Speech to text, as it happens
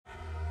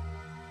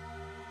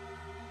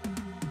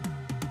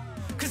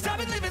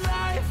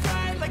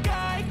like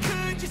I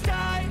could just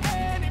die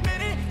any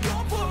minute.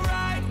 Going for a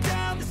ride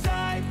down the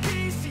side,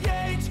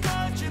 PCH,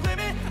 country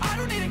limit. I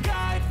don't need a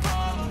guide,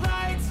 follow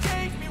lights,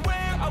 take me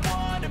where I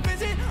wanna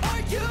visit.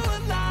 Are you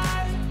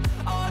alive?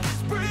 Or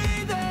just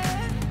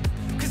breathing?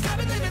 Cause I've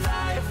been living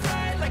life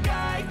right like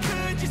I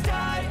could just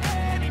die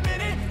any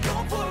minute.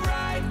 Going for a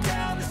ride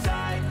down the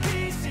side,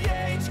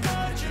 PCH,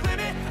 country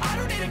limit. I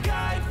don't need a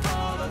guide,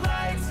 follow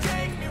lights,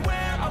 take me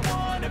where I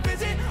wanna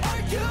visit.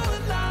 Are you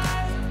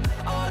alive?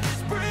 Or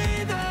just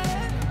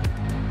breathing?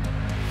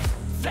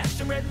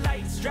 Flashing red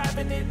lights,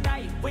 driving at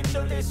night,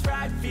 windowless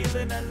ride,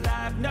 feeling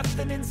alive.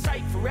 Nothing in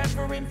sight,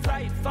 forever in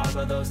flight.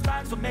 Follow those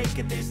lines, we'll make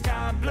it this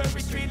time.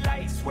 Blurry street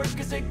lights, work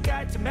as a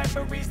guide to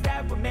memories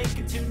that we're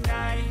making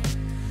tonight.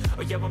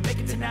 Oh yeah, we'll make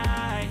it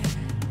tonight.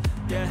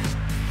 Yeah.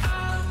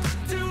 I'll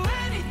do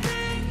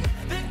anything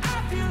that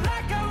I feel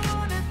like I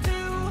wanna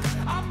do.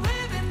 I'm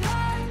living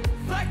life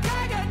like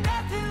I got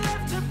nothing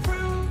left to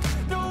prove.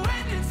 No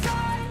end in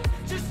sight,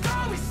 just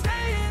always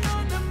staying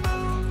on the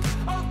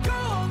move. I'll go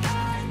all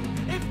night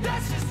if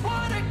that's just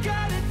what I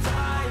gotta do.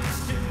 Life's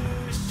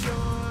too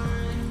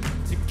short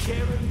to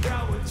care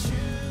about what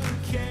you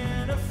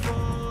can't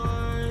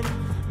afford.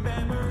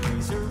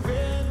 Memories are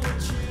in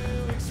what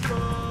you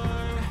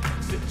explore,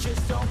 so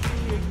just don't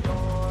be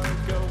ignored.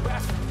 Go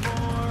ask for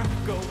more,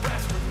 go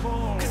ask for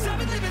more. Cause I've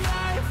been living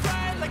life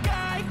right like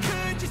I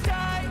could just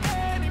die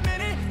any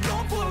minute.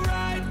 Going for a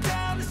ride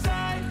down the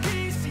side,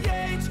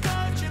 PCH,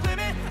 country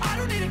limit. I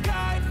don't need a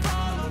guide,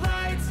 follow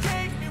lights,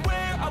 take me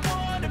where I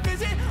wanna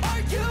visit.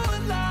 Are you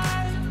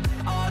alive?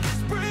 Or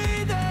just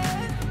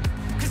breathing?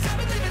 Cause I've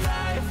been living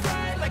life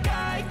right like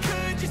I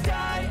could just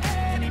die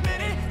any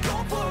minute.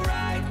 Going for a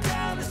ride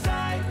down the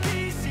side,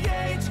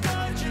 PCH,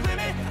 country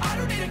limit. I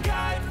don't need a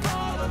guide,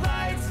 follow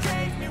lights,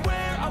 take me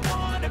where I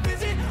wanna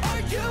visit.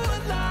 Are you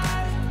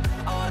alive?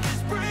 Or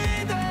just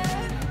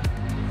breathing?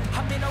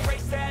 I'm in a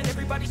race that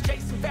everybody's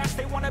chasing fast.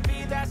 They wanna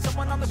be that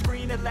someone on the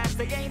screen at last.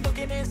 They ain't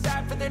looking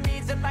inside for their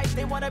needs in life.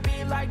 They wanna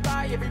be liked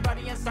by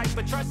everybody in sight.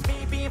 But trust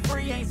me, being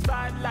free ain't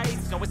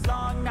spotlights. No, it's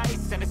long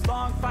nights and it's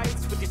long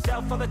fights with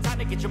yourself all the time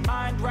to get your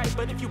mind right.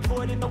 But if you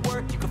put in the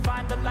work, you can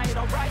find the light,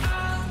 alright?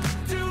 I'll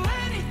do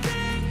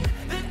anything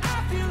that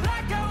I feel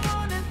like I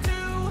wanna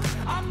do.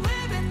 I'm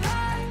living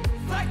life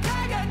like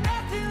I got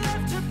nothing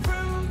left to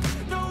prove.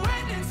 No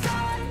end in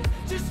sight,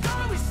 just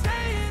always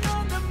staying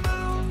on the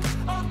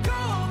move. I'll go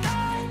all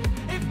night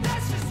if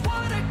that's just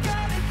what I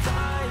gotta do.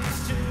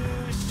 Life's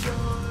too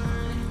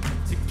short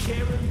to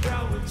care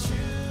about what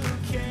you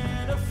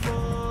can't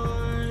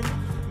afford.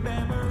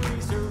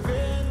 Memories are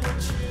in what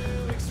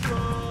you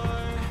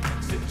explore,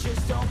 so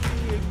just don't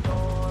be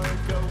ignored.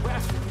 Go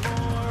ask for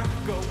more,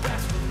 go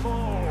ask for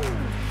more.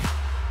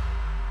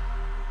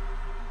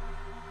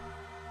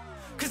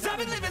 Cause I've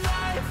been living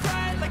life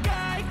right like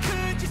I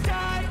could just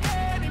die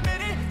any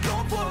minute.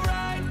 Going for a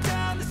ride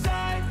down the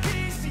side,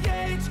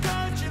 PCH,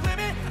 country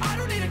limit. I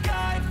don't need a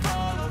guide,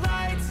 follow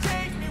lights,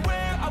 take me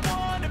where I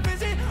wanna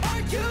visit.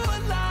 Are you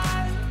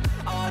alive?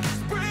 Or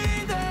just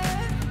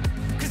breathing?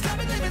 Cause I've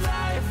been living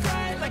life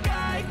right like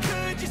I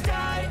could just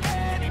die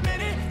any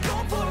minute.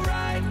 Going for a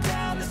ride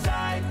down the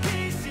side,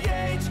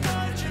 PCH,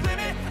 country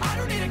limit. I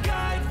don't need a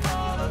guide,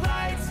 follow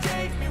lights,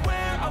 take me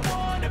where I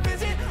wanna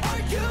visit.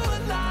 Are you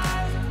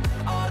alive?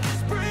 Or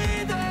just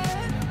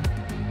breathing?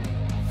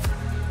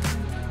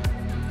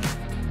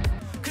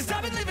 Cause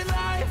I've been living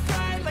life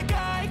right like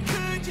I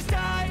could just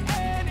die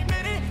any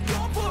minute.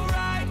 Going for a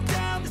ride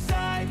down the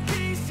side,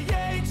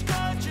 PCH,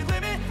 country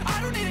limit.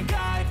 I don't need a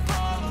guide,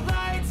 follow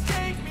lights,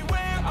 take me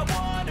where I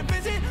wanna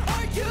visit.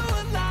 Are you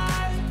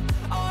alive?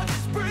 Or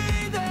just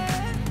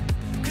breathing?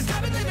 Cause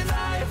I've been living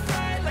life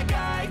right like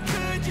I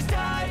could just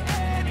die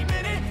any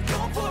minute.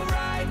 Going for a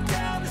ride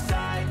down the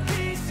side,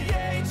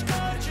 PCH,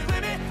 country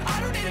limit. I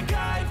don't need a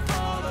guide,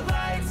 follow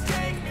lights,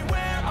 take me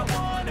where I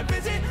wanna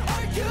visit.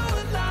 Are you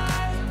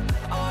alive?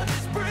 Or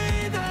just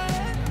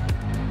breathing?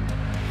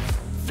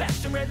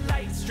 Flashing red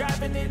lights,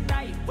 driving at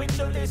night,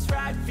 windowless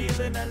ride,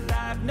 feeling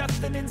alive.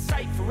 Nothing in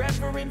sight,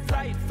 forever in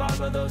flight.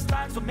 Follow those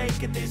lines, we'll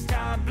make it this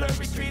time.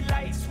 Blurry street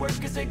lights,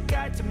 work as a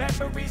guide to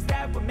memories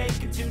that we're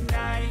making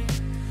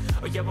tonight.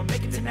 Oh yeah, we'll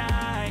make it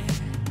tonight.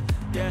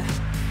 Yeah.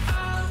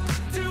 I'll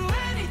do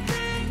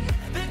anything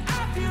that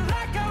I feel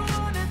like I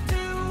wanna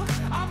do.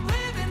 I'm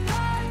living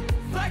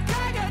life like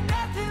I got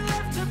nothing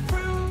left to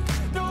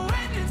prove. No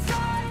end in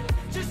sight,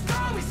 just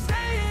always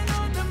staying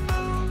on the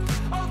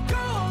move. I'll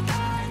go all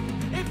night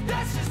if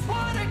that's just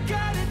what I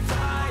gotta do.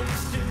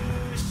 Life's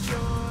too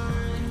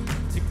short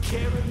to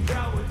care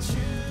about what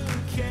you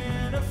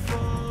can't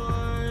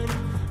afford.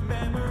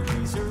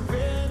 Memories are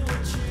in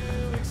what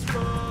you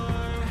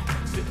explore,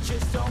 so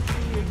just don't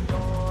be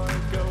ignored.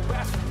 Go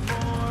ask for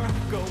more,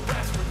 go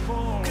ask for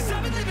more. Cause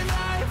I've been living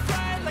life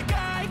right like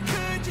I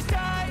could just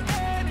die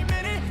any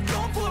minute.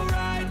 Going for a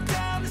ride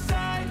down the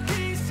side,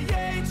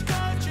 PCH,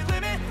 country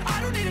limit.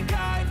 I don't need a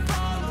guide,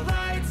 follow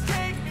lights,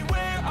 take me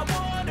where I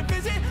wanna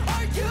visit.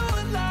 Are you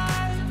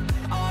alive?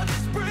 Or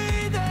just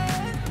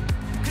breathing?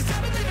 Cause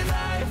I've been living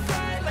life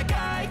right like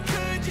I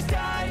could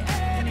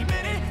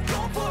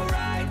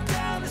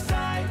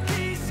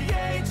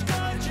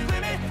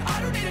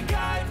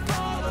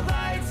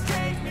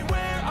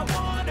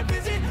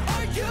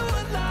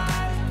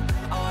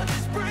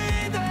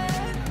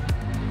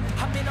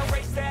a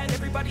race that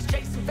everybody's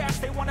chasing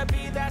fast. They wanna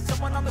be that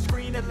someone on the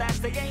screen at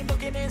last. They ain't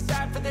looking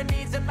inside for their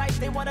needs in life.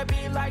 They wanna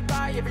be liked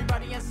by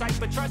everybody in sight.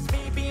 But trust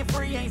me, being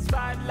free ain't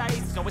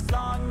spotlights. No, it's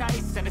long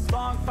nights and it's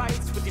long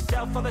fights with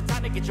yourself all the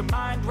time to get your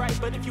mind right.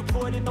 But if you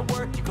put in the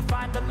work, you can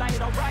find the light,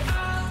 alright.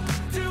 I'll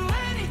do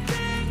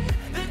anything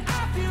that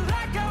I feel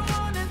like I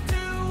wanna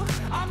do.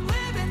 I'm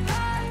living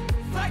life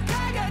like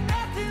I got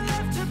nothing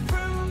left to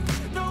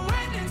prove. No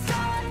end in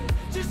sight,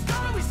 just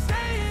always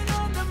staying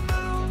on the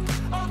move.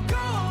 I'll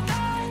go all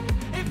night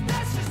if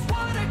that's just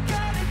what I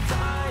gotta do.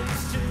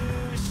 Life's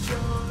too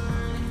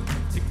short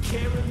to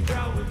care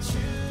about what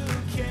you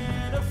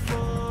can't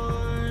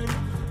afford.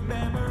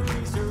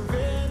 Memories are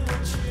in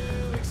what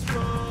you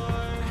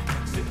explore.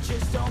 So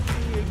just don't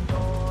be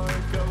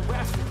ignored. Go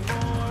ask for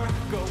more,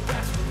 go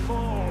ask for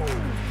more.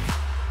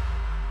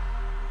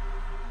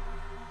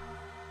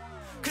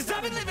 'Cause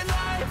I've been living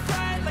life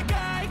right like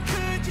I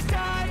could just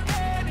die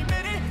any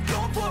minute.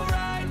 Going for a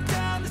ride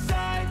down the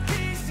side,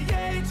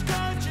 PCH,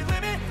 country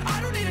limit.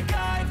 I don't need a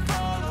guide,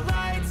 follow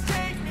lights,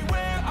 take me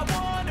where I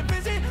wanna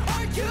visit.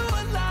 Are you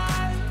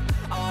alive?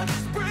 I'll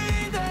just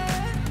breathe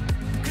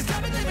in. 'Cause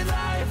I've been living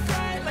life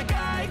right like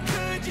I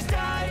could just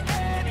die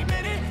any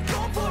minute.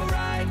 Going for a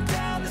ride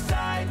down the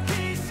side,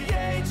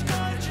 PCH,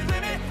 country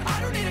limit.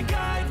 I don't need a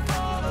guide,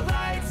 follow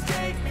lights,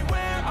 take me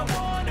where I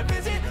wanna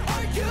visit.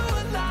 Are you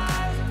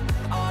alive?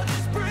 I'll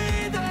just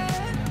breathe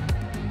in.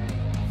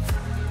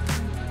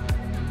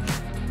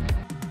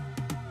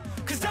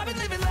 'Cause I've been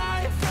living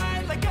life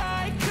right like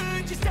I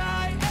could just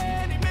die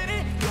any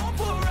minute. Going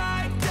for a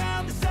ride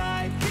down the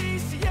side,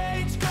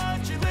 PCH,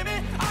 country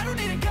limit. I don't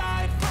need a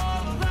guide,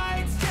 follow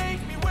lights,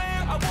 take me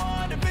where I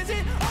wanna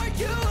visit. Are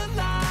you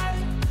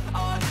alive?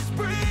 I'll just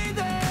breathe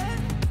in.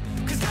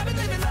 'Cause I've been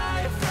living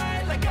life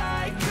right like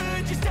I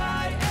could just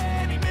die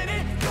any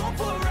minute. Going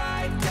for a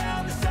ride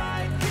down the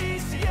side,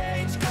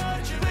 PCH,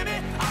 country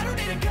limit. I don't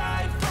need a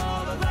guide,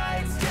 follow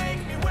lights,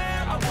 take me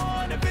where I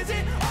wanna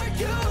visit. Are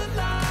you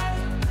alive?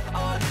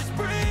 I'll just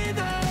breathe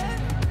in.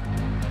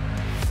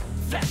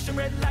 Flashing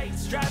red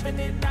lights, driving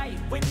at night,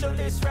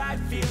 windowless ride,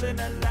 feeling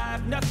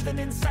alive. Nothing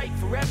in sight,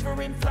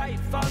 forever in flight.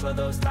 Follow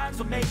those lines,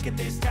 we'll make it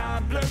this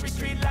time. Blurry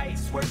street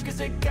lights, work as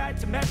a guide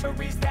to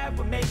memories that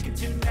we're making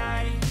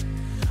tonight.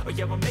 Oh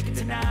yeah, we'll make it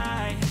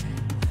tonight.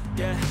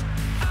 Yeah.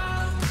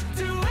 I'll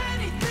do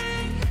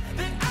anything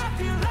that I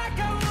feel like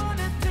I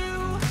wanna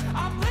do.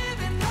 I'm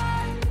living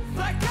life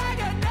like I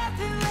got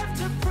nothing left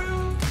to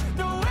prove.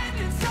 No end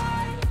in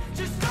sight,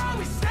 just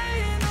always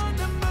staying on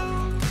the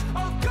move.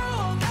 I'll go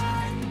all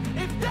night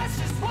if that's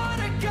just what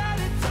I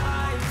gotta do.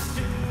 Life's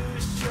too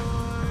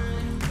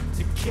short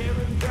to care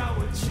about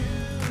what you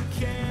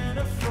can't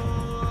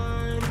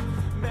afford.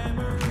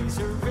 Memories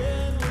are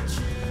in what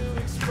you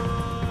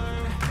explore.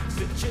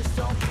 So just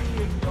don't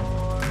be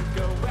ignored.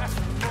 Go ask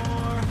for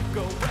more,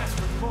 go ask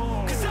for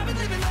more. 'Cause I've been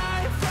living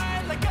life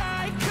right like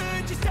I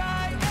could just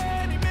die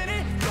any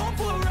minute. Going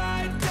for a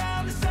ride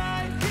down the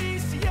side,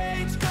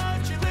 PCH,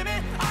 country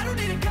limit. I don't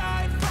need a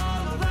guide,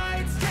 follow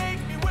lights,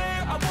 take me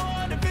where I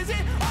wanna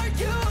visit. Are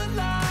you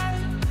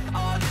alive?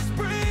 I'll just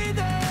breathe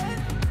in.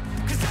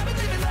 'Cause I've been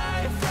living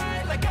life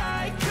right like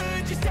I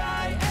could just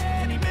die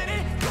any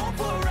minute. Going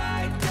for a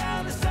ride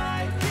down the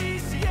side,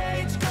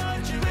 PCH,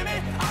 country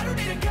limit. I don't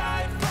need a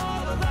guide,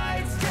 follow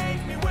lights,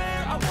 take me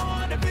where I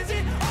wanna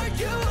visit. Are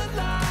you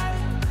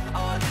alive?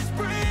 I'll just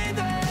breathe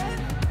in.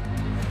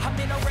 I'm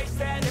in a race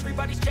that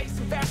everybody's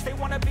chasing fast. They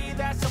wanna be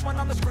that someone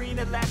on the screen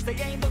at last. They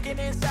ain't looking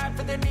inside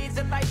for their needs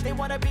in life. They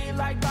wanna be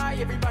liked by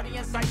everybody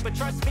in sight. But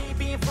trust me,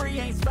 being free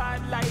ain't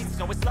spotlights.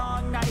 No, it's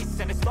long nights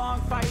and it's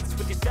long fights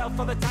with yourself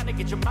all the time to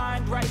get your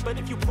mind right. But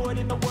if you put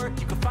in the work,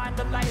 you can find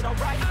the light,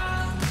 alright.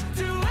 I'll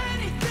do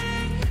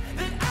anything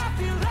that I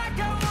feel like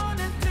I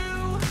wanna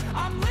do.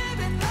 I'm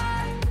living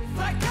life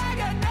like I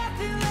got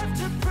nothing left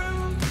to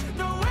prove.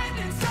 No end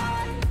in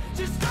sight,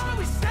 just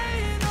always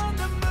staying on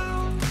the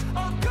move.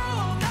 I'll go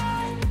all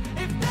night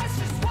if that's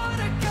just what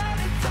I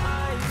gotta do.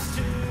 Life's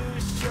too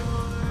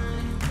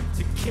short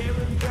to care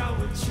about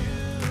what you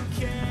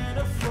can't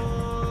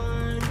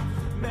afford.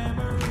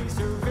 Memories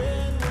are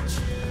in what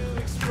you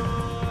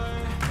explore.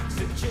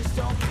 So just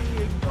don't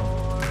be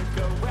ignored.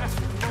 Go ask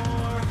for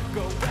more,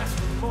 go ask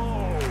for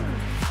more.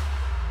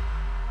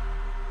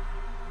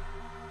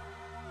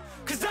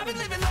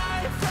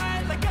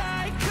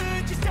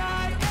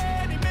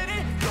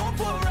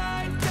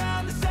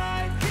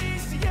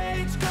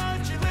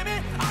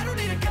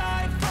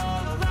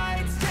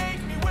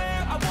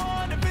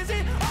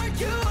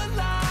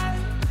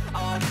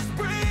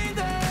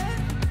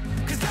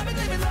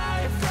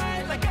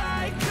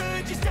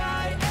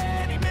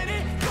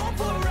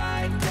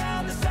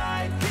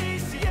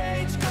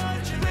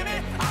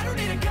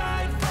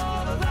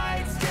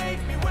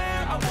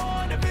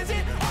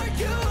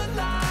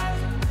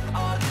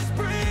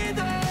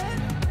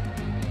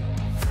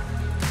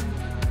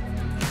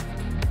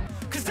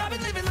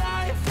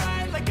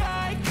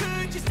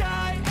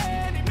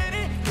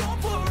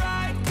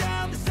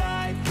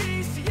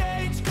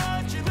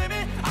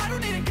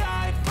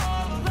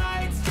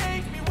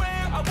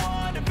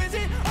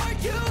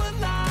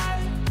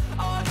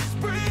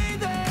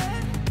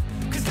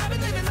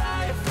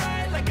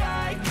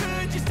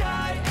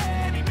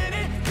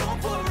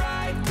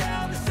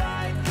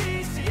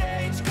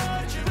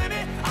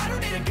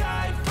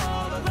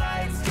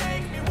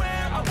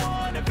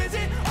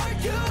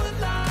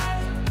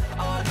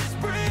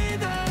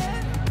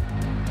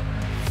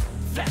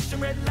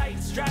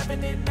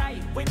 at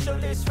night,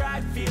 windowless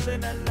ride,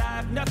 feeling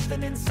alive.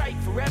 Nothing in sight,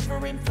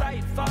 forever in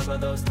flight. Follow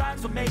those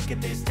lines, we'll make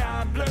it this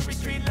time. Blurry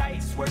street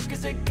lights, work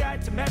as a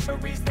guide to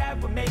memories that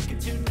we're making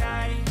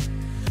tonight.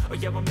 Oh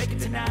yeah, we'll make it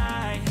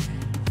tonight.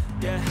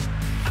 Yeah.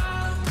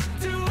 I'll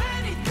do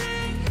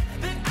anything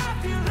that I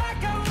feel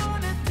like I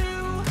wanna do.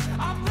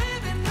 I'm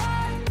living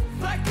life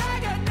like I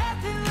got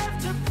nothing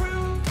left to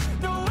prove.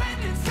 No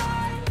end in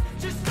sight,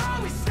 just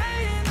always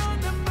staying on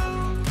the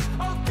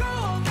move. I'll go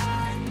all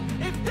night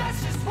if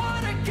that's just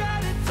what I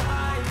gotta do.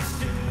 Life's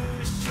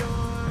too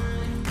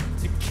short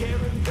to care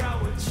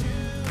about what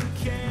you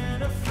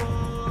can't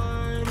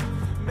afford.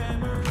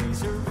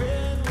 Memories are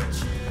in what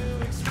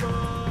you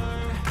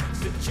explore,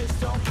 so just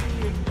don't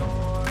be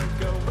ignored.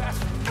 Go ask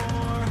for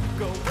more,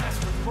 go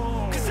ask for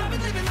more. 'Cause I've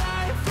been living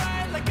life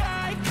right like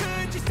I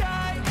could just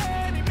die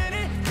any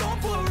minute. Going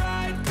for a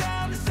ride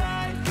down the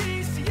side,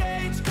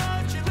 PCH,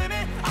 country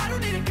limit. I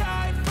don't need a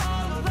guide,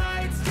 follow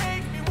lights,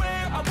 take me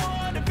where I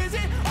wanna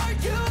visit. Are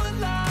you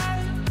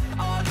alive?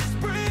 I'll just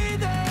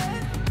breathe in.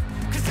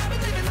 'Cause I've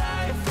been living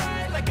life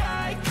right like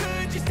I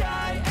could just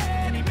die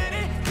any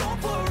minute. Going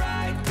for a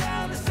ride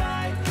down the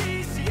side,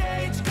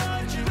 PCH,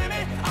 country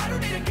limit. I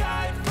don't need a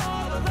guide,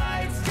 follow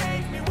lights,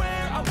 take me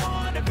where I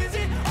wanna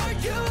visit. Are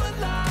you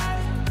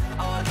alive?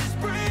 I'll just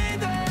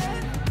breathe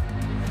in.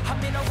 I'm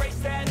in a race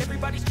that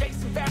everybody's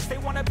chasing fast. They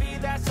wanna be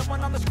that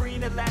someone on the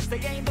screen at last. They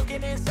ain't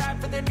looking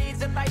inside for their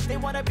needs in life. They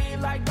wanna be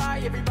liked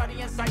by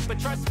everybody in sight. But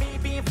trust me,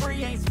 being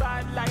free ain't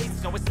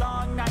spotlights. No, it's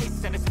long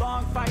nights and it's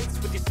long fights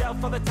with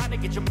yourself all the time to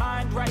get your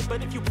mind right.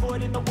 But if you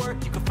put in the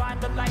work, you can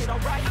find the light,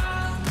 alright?